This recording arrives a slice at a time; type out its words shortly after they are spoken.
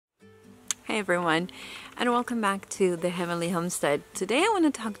Hi everyone, and welcome back to the Heavenly Homestead. Today I want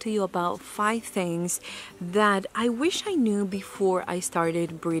to talk to you about 5 things that I wish I knew before I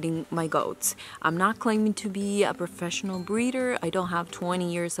started breeding my goats. I'm not claiming to be a professional breeder. I don't have 20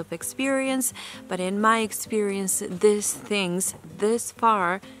 years of experience, but in my experience, these things this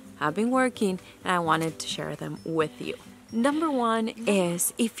far have been working, and I wanted to share them with you. Number 1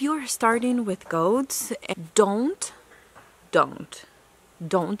 is, if you're starting with goats, don't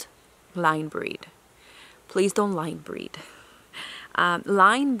line breed. Please don't line breed.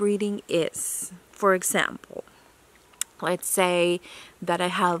 Line breeding is, for example, let's say that I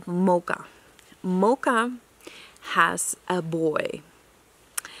have Mocha. Mocha has a boy.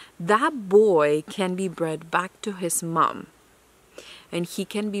 That boy can be bred back to his mom, and he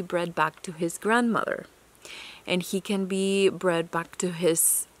can be bred back to his grandmother, and he can be bred back to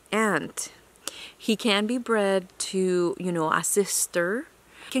his aunt. He can be bred to, a sister.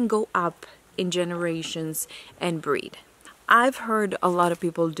 Can go up in generations and breed. I've heard a lot of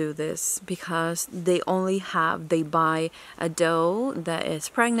people do this because they buy a doe that is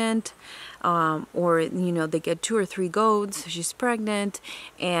pregnant, or they get 2 or 3 goats, she's pregnant,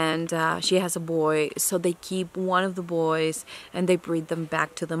 and she has a boy, so they keep one of the boys and they breed them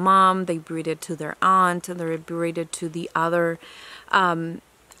back to the mom, they breed it to their aunt, and they breed it to the other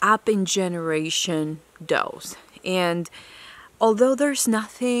up in generation does. And although there's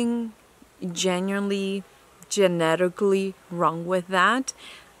nothing genuinely genetically wrong with that,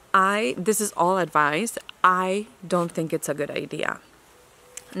 this is all advice, I don't think it's a good idea.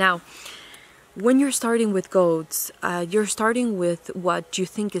 Now, when you're starting with goats, you're starting with what you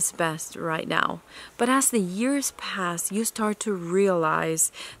think is best right now. But as the years pass, you start to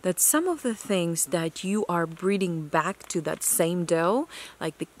realize that some of the things that you are breeding back to that same doe,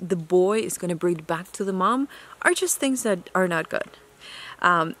 like the boy is going to breed back to the mom, are just things that are not good.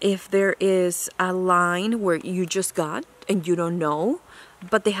 If there is a line where you just got and you don't know,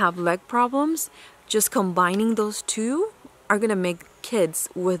 but they have leg problems, just combining those two are going to make kids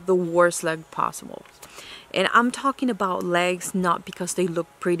with the worst leg possible. And I'm talking about legs not because they look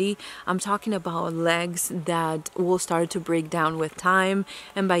pretty. I'm talking about legs that will start to break down with time,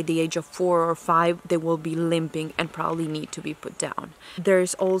 and by the age of 4 or 5 they will be limping and probably need to be put down.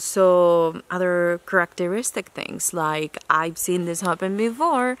 There's also other characteristic things, like I've seen this happen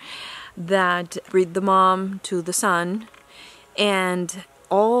before, that breed the mom to the son, and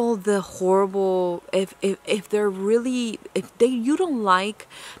all the horrible, if you don't like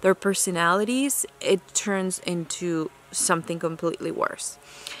their personalities, it turns into something completely worse.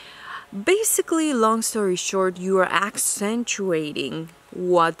 Basically, long story short, you are accentuating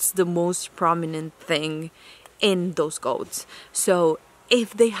what's the most prominent thing in those goats. So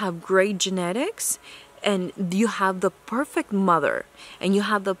if they have great genetics and you have the perfect mother and you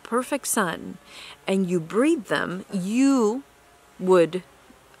have the perfect son and you breed them, you would,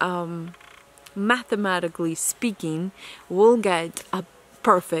 mathematically speaking, will get a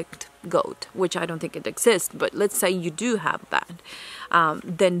perfect goat, which I don't think it exists, but let's say you do have that,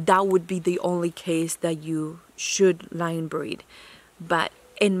 then that would be the only case that you should line breed. But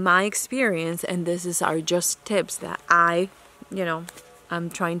in my experience, and this are just tips that I'm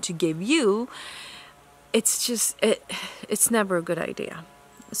trying to give you, it's never a good idea.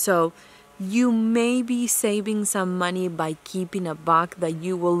 So you may be saving some money by keeping a buck that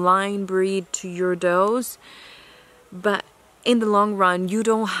you will line breed to your does, but in the long run, you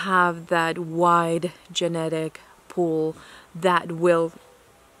don't have that wide genetic pool that will,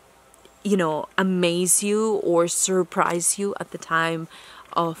 amaze you or surprise you at the time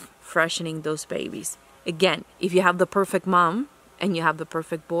of freshening those babies. Again, if you have the perfect mom and you have the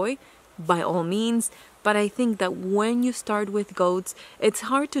perfect boy, by all means. But I think that when you start with goats, it's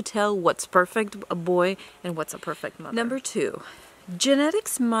hard to tell what's perfect a boy and what's a perfect mother. Number 2,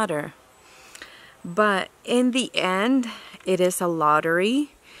 genetics matter, but in the end, it is a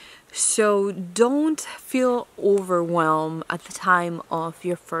lottery. So don't feel overwhelmed at the time of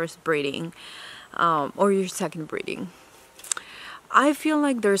your first breeding, or your second breeding. I feel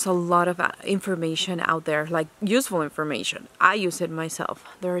like there's a lot of information out there, like useful information. I use it myself.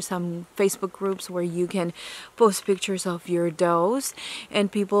 There are some Facebook groups where you can post pictures of your does, and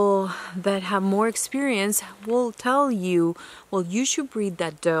people that have more experience will tell you, well, you should breed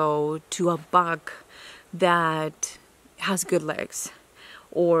that doe to a buck that has good legs,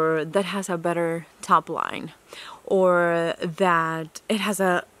 or that has a better top line, or that it has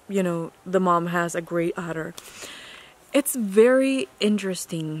the mom has a great udder. It's very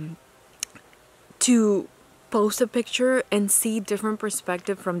interesting to post a picture and see different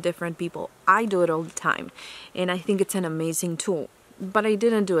perspective from different people. I do it all the time, and I think it's an amazing tool. but I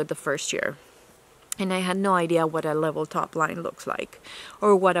didn't do it the first year. And I had no idea what a level top line looks like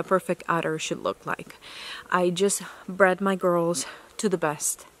or what a perfect udder should look like. I just bred my girls to the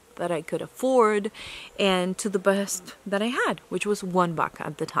best that I could afford and to the best that I had, which was $1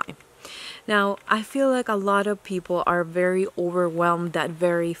 at the time. Now, I feel like a lot of people are very overwhelmed that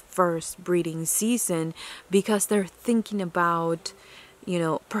very first breeding season because they're thinking about, you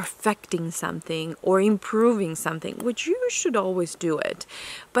know, perfecting something or improving something, which you should always do it.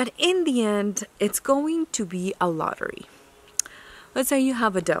 But in the end, it's going to be a lottery. Let's say you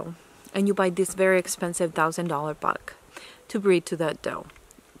have a doe and you buy this very expensive $1,000 buck to breed to that doe.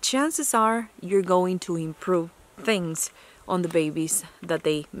 Chances are you're going to improve things on the babies that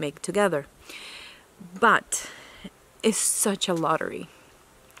they make together. But it's such a lottery.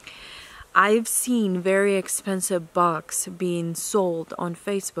 I've seen very expensive bucks being sold on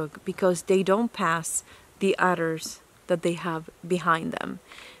Facebook because they don't pass the udders that they have behind them,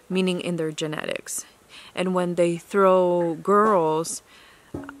 meaning in their genetics. And when they throw girls,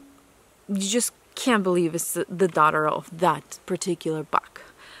 you just can't believe it's the daughter of that particular buck.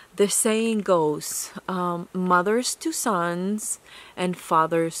 The saying goes, mothers to sons and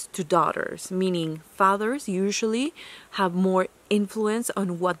fathers to daughters, meaning fathers usually have more influence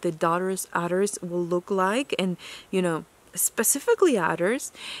on what the daughter's udders will look like, and, you know, specifically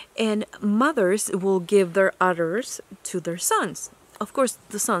udders, and mothers will give their udders to their sons. Of course,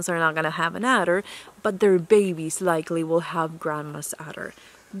 the sons are not going to have an udder, but their babies likely will have grandma's udder.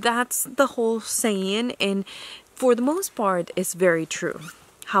 That's the whole saying, and for the most part, it's very true.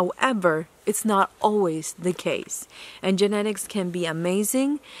 However, it's not always the case, and genetics can be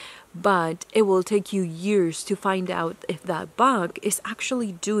amazing, but it will take you years to find out if that buck is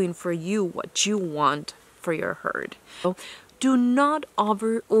actually doing for you what you want for your herd. So do not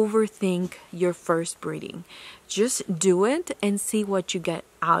overthink your first breeding. Just do it and see what you get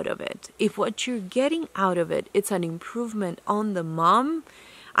out of it. If what you're getting out of it, it's an improvement on the mom,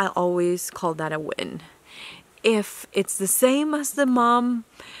 I always call that a win. If it's the same as the mom,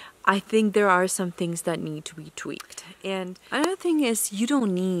 I think there are some things that need to be tweaked. And another thing is you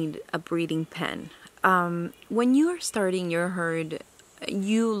don't need a breeding pen. When you are starting your herd,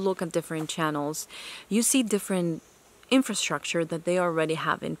 you look at different channels. You see different infrastructure that they already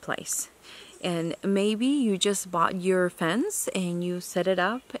have in place. And maybe you just bought your fence and you set it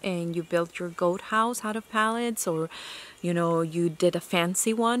up and you built your goat house out of pallets, or, you know, you did a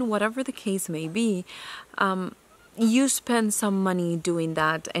fancy one, whatever the case may be. You spend some money doing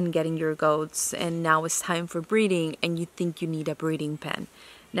that and getting your goats, and now it's time for breeding and you think you need a breeding pen.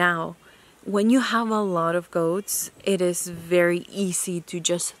 Now, when you have a lot of goats, it is very easy to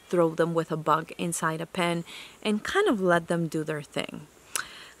just throw them with a buck inside a pen and kind of let them do their thing.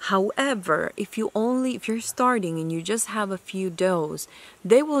 However, if you're starting and you just have a few does,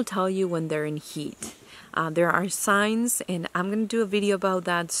 they will tell you when they're in heat. There are signs, and I'm going to do a video about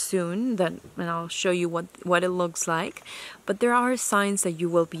that soon, and I'll show you what it looks like. But there are signs that you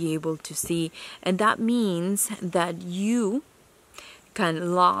will be able to see, and that means that you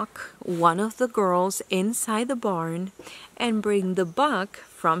can lock one of the girls inside the barn and bring the buck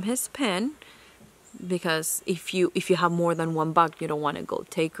from his pen, because if you have more than one buck, you don't want to go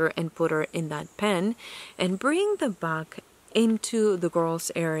take her and put her in that pen, and bring the buck into the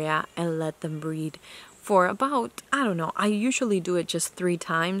girls' area and let them breed for about, I don't know, I usually do it just 3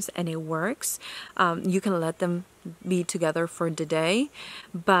 times and it works. You can let them be together for the day,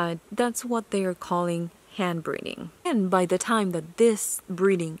 but that's what they are calling hand breeding. And by the time that this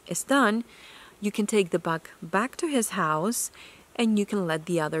breeding is done, you can take the buck back to his house and you can let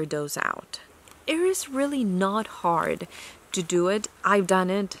the other does out. It is really not hard to do it. I've done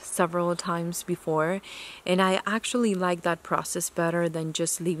it several times before, and I actually like that process better than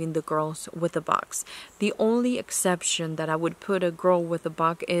just leaving the girls with the bucks. The only exception that I would put a girl with a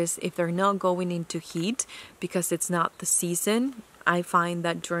buck is if they're not going into heat because it's not the season. I find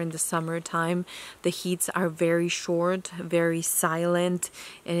that during the summertime, the heats are very short, very silent,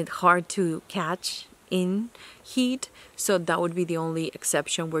 and it's hard to catch in heat. So that would be the only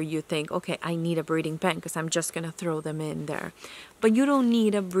exception where you think, okay, I need a breeding pen because I'm just going to throw them in there. But you don't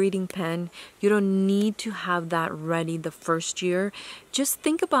need a breeding pen. You don't need to have that ready the first year. Just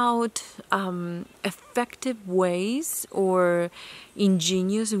think about effective ways or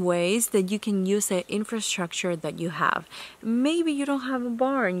ingenious ways that you can use the infrastructure that you have. Maybe you don't have a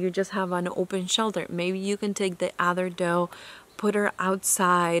barn, you just have an open shelter. Maybe you can take the other doe, put her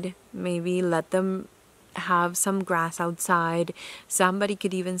outside, maybe let them have some grass outside. Somebody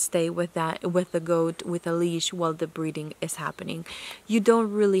could even stay with the goat with a leash while the breeding is happening. You don't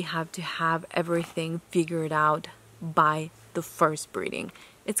really have to have everything figured out by the first breeding.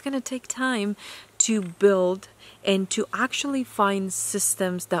 It's going to take time to build and to actually find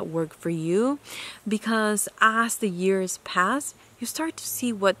systems that work for you, because as the years pass, you start to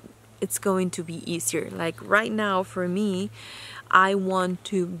see what it's going to be easier. Like right now for me, I want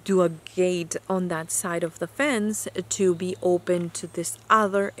to do a gate on that side of the fence to be open to this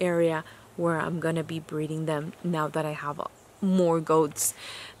other area where I'm gonna be breeding them now that I have more goats,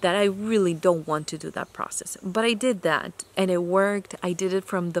 that I really don't want to do that process. But I did that and it worked. I did it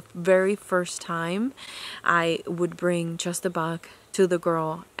from the very first time. I would bring just the buck to the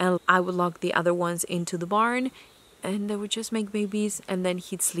girl and I would lock the other ones into the barn, and they would just make babies, and then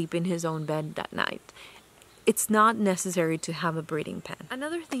he'd sleep in his own bed that night. It's not necessary to have a breeding pen.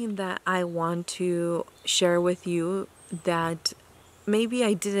 Another thing that I want to share with you that maybe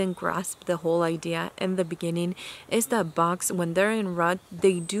I didn't grasp the whole idea in the beginning is that bucks, when they're in rut,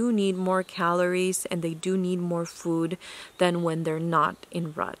 they do need more calories and they do need more food than when they're not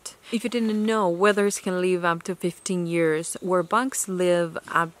in rut. If you didn't know, wethers can live up to 15 years, where bucks live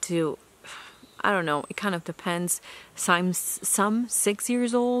up to, I don't know, it kind of depends. Some 6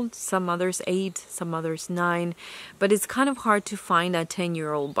 years old, some others 8, some others 9. But it's kind of hard to find a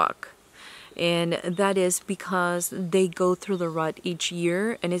 10-year-old buck. And that is because they go through the rut each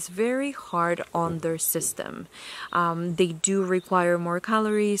year and it's very hard on their system. They do require more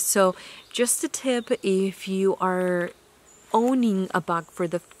calories. So just a tip, if you are owning a buck for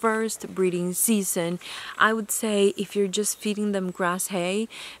the first breeding season, I would say if you're just feeding them grass hay,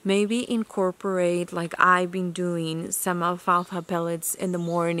 maybe incorporate, like I've been doing, some alfalfa pellets in the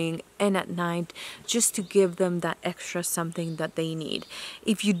morning and at night, just to give them that extra something that they need.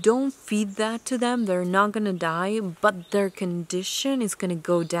 If you don't feed that to them, they're not gonna die, but their condition is gonna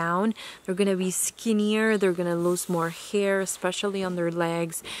go down. They're gonna be skinnier, they're gonna lose more hair, especially on their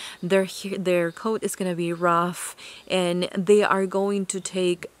legs. Their coat is gonna be rough, and they are going to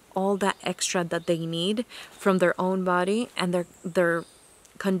take all that extra that they need from their own body, and their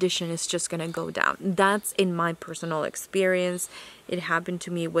condition is just gonna go down. That's in my personal experience. It happened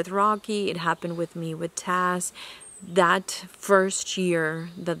to me with Rocky, it happened with me with Taz. That first year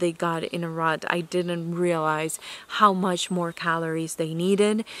that they got in a rut, I didn't realize how much more calories they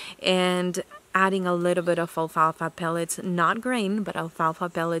needed, and adding a little bit of alfalfa pellets, not grain, but alfalfa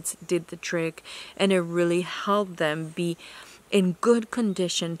pellets, did the trick, and it really helped them be in good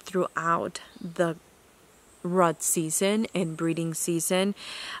condition throughout the rut season and breeding season.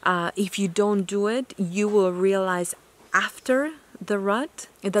 If you don't do it, you will realize after the rut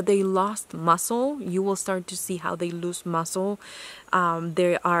that they lost muscle. You will start to see how they lose muscle.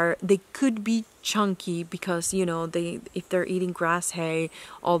 They could be chunky because, you know, if they're eating grass hay,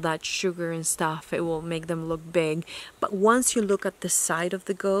 all that sugar and stuff, it will make them look big. But once you look at the side of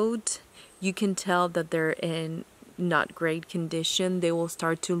the goat, you can tell that they're in not great condition. They will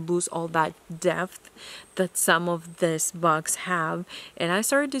start to lose all that depth that some of these bucks have, and I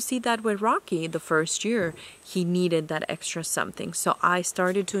started to see that with Rocky the first year. He needed that extra something, so I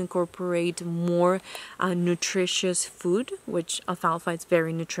started to incorporate more nutritious food, which alfalfa is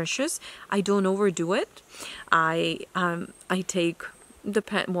very nutritious. I don't overdo it. I take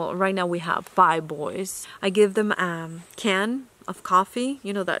well, right now we have 5 boys. I give them can of coffee,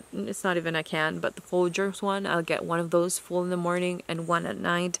 you know, that it's not even a can, but the Folgers one. I'll get one of those full in the morning and one at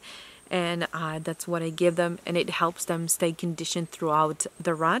night, and that's what I give them, and it helps them stay conditioned throughout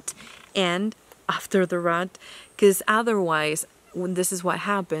the rut and after the rut, because otherwise, when this is what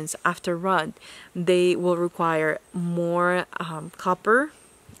happens after rut, they will require more copper.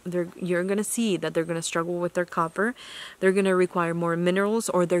 You're gonna see that they're gonna struggle with their copper. They're gonna require more minerals,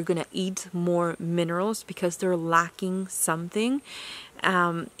 or they're gonna eat more minerals because they're lacking something,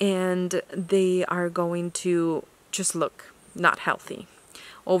 and they are going to just look not healthy.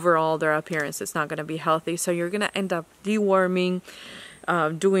 Overall, their appearance is not gonna be healthy. So you're gonna end up deworming,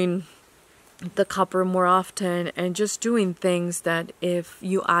 doing the copper more often, and just doing things that if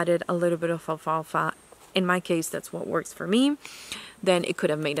you added a little bit of alfalfa, in my case, that's what works for me, then it could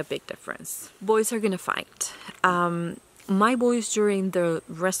have made a big difference. Boys are gonna fight. My boys, during the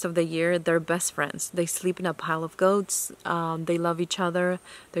rest of the year, they're best friends. They sleep in a pile of goats. They love each other.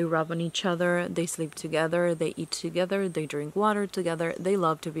 They rub on each other. They sleep together. They eat together. They drink water together. They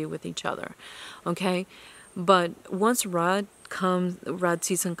love to be with each other. Okay? But once rut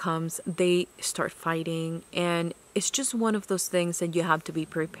season comes, they start fighting, and it's just one of those things that you have to be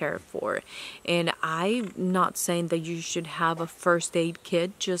prepared for. And I'm not saying that you should have a first aid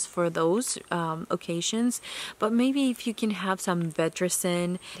kit just for those occasions, but maybe if you can have some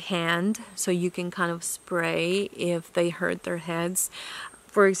Vetricin hand, so you can kind of spray if they hurt their heads.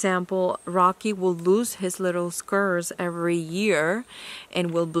 For example, Rocky will lose his little scars every year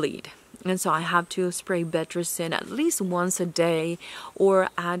and will bleed. And so I have to spray Betracin at least once a day, or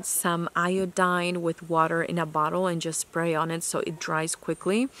add some iodine with water in a bottle and just spray on it so it dries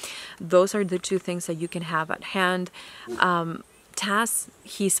quickly. Those are the two things that you can have at hand. Taz,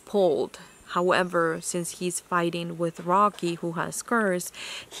 he's pulled. However, since he's fighting with Rocky, who has scars,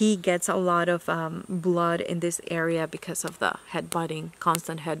 he gets a lot of blood in this area because of the headbutting,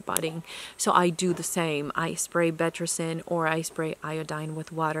 constant headbutting. So I do the same. I spray Betracin or I spray iodine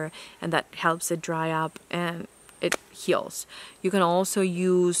with water, and that helps it dry up and it heals. You can also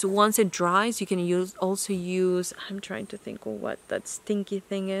use, once it dries, you can also use, I'm trying to think of what that stinky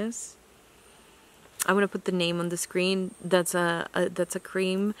thing is. I'm going to put the name on the screen. That's a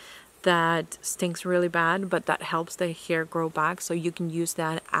cream that stinks really bad, but that helps the hair grow back, so you can use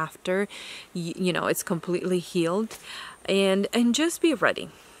that after you know it's completely healed. And just be ready.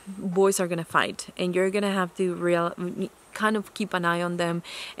 Boys are gonna fight, and you're gonna have to kind of keep an eye on them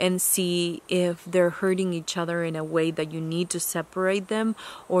and see if they're hurting each other in a way that you need to separate them,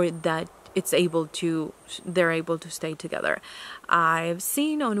 or that they're able to stay together. I've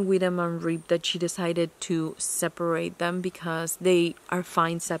seen on Widom and Reap that she decided to separate them because they are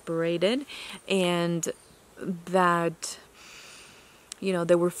fine separated, and that, you know,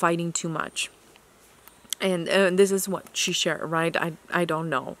 they were fighting too much. And this is what she shared, right? I don't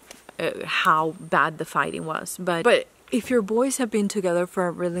know how bad the fighting was, but if your boys have been together for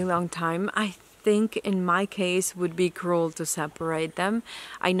a really long time, I think in my case would be cruel to separate them.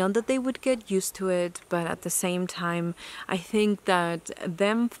 I know that they would get used to it, but at the same time, I think that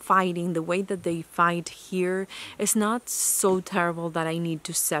them fighting the way that they fight here is not so terrible that I need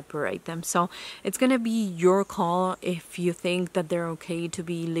to separate them. So it's gonna be your call if you think that they're okay to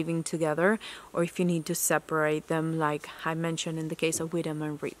be living together, or if you need to separate them, like I mentioned in the case of Widom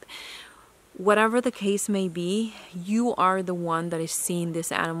and Reap. Whatever the case may be, you are the one that is seeing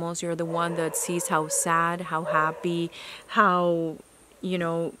these animals. You're the one that sees how sad, how happy, how, you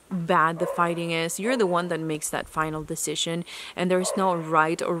know, bad the fighting is. You're the one that makes that final decision, and there's no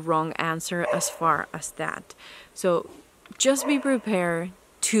right or wrong answer as far as that. So just be prepared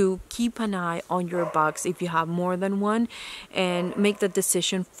to keep an eye on your bucks if you have more than one, and make the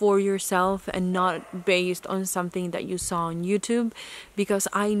decision for yourself and not based on something that you saw on YouTube, because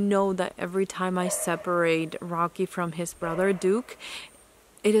I know that every time I separate Rocky from his brother Duke,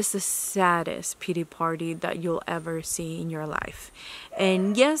 it is the saddest pity party that you'll ever see in your life.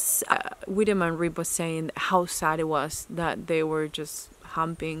 And yes, Widom and Reap was saying how sad it was that they were just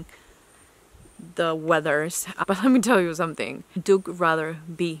humping the weathers. But let me tell you something. Duke rather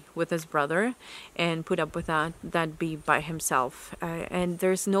be with his brother and put up with that be by himself. And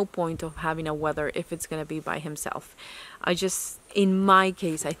there's no point of having a weather if it's gonna be by himself. In my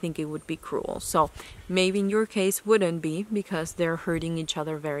case, I think it would be cruel. So maybe in your case wouldn't be, because they're hurting each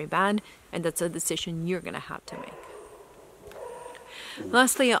other very bad, and that's a decision you're gonna have to make.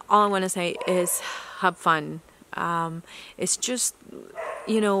 Lastly, all I want to say is have fun. It's just,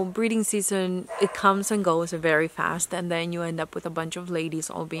 you know, breeding season, it comes and goes very fast, and then you end up with a bunch of ladies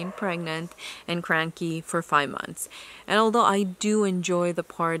all being pregnant and cranky for 5 months. And although I do enjoy the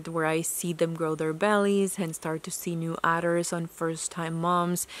part where I see them grow their bellies and start to see new udders on first-time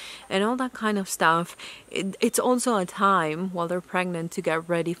moms and all that kind of stuff, it's also a time while they're pregnant to get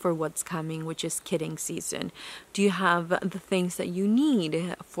ready for what's coming, which is kidding season. Do you have the things that you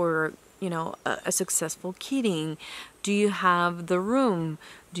need for, you know, a successful kidding? Do you have the room?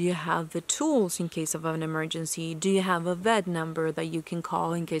 Do you have the tools in case of an emergency? Do you have a vet number that you can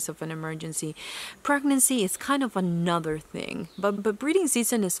call in case of an emergency? Pregnancy is kind of another thing, but breeding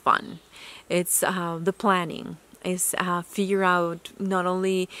season is fun. It's the planning. Is figure out not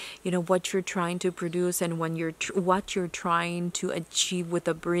only, you know, what you're trying to produce and what you're trying to achieve with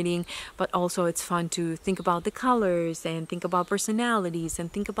the breeding, but also it's fun to think about the colors and think about personalities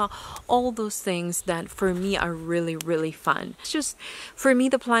and think about all those things that for me are really, really fun. It's just, for me,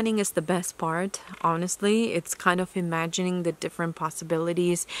 the planning is the best part. Honestly, it's kind of imagining the different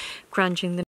possibilities, crunching the